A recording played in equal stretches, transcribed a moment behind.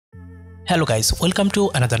Hello guys, welcome to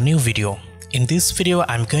another new video. In this video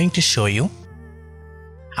I'm going to show you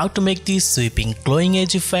how to make this sweeping glowing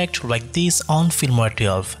edge effect like this on Filmora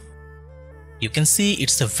 12. You can see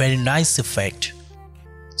it's a very nice effect.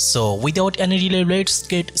 So without any delay, let's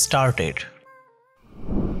get started.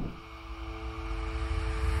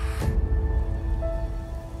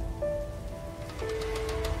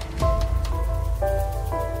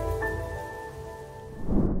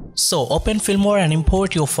 So open Filmora and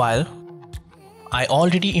import your file. I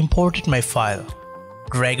already imported my file.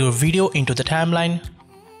 Drag your video into the timeline.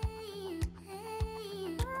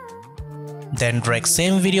 Then drag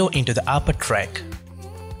same video into the upper track.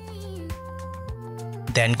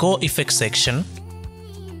 Then go effect section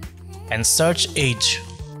and search edge.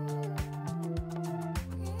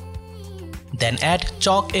 Then add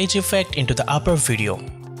chalk edge effect into the upper video.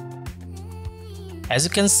 As you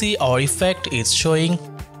can see, our effect is showing.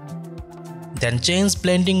 Then change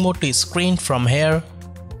blending mode to screen from here.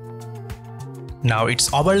 Now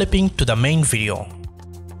it's overlapping to the main video.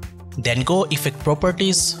 Then go effect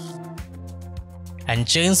properties and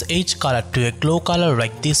change edge color to a glow color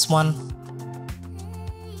like this one.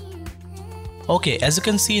 Okay, as you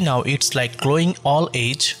can see now it's like glowing all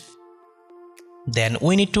edge. Then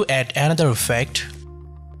we need to add another effect.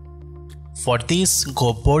 For this,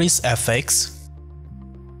 go Boris FX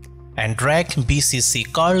and drag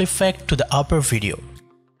BCC curl effect to the upper video.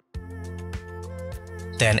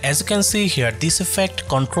 Then as you can see here, this effect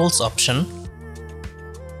controls option.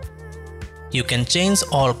 You can change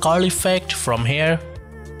all curl effect from here.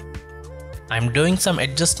 I'm doing some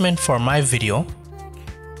adjustment for my video.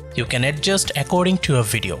 You can adjust according to your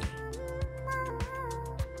video.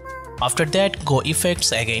 After that, go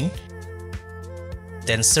effects again.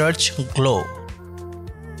 Then search glow.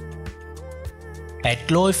 Add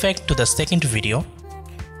glow effect to the second video.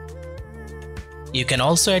 You can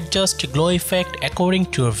also adjust glow effect according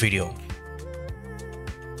to your video.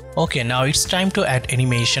 Okay, now it's time to add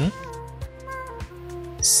animation.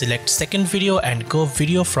 Select second video and go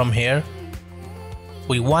video from here.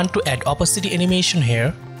 We want to add opacity animation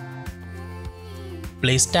here.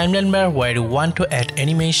 Place timeline bar where you want to add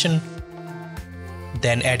animation.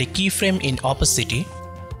 Then add a keyframe in opacity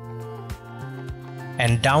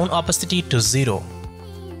and down opacity to 0.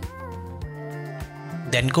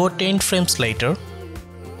 Then go 10 frames later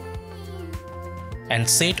and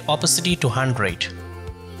set opacity to 100.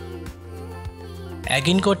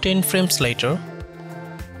 Again go 10 frames later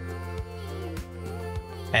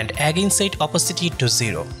and again set opacity to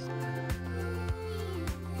 0.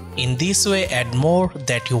 In this way, add more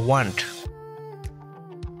that you want.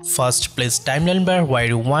 First place timeline bar where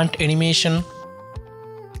you want animation.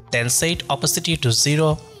 Then set opacity to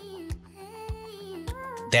 0.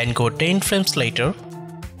 Then go 10 frames later.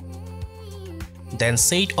 Then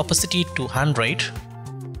set opacity to 100.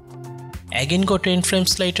 Again go 10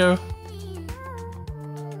 frames later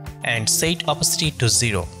and set opacity to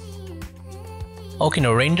 0. Okay,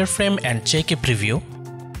 now render frame and check a preview.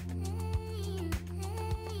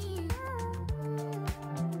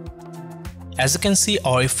 As you can see,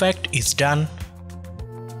 our effect is done.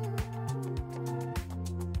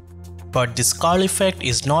 But this curl effect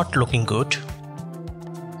is not looking good.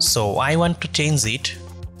 So I want to change it.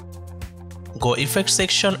 Go effect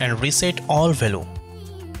section and reset all value.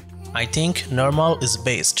 I think normal is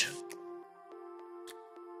best.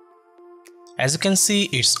 As you can see,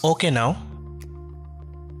 it's okay now.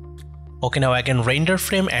 Okay, now I can render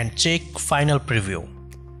frame and check final preview.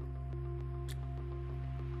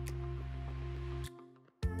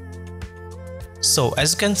 So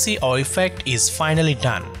as you can see, our effect is finally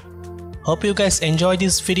done. Hope you guys enjoyed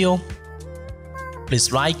this video.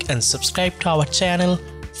 Please like and subscribe to our channel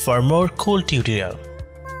for more cool tutorial.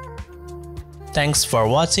 Thanks for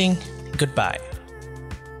watching. Goodbye.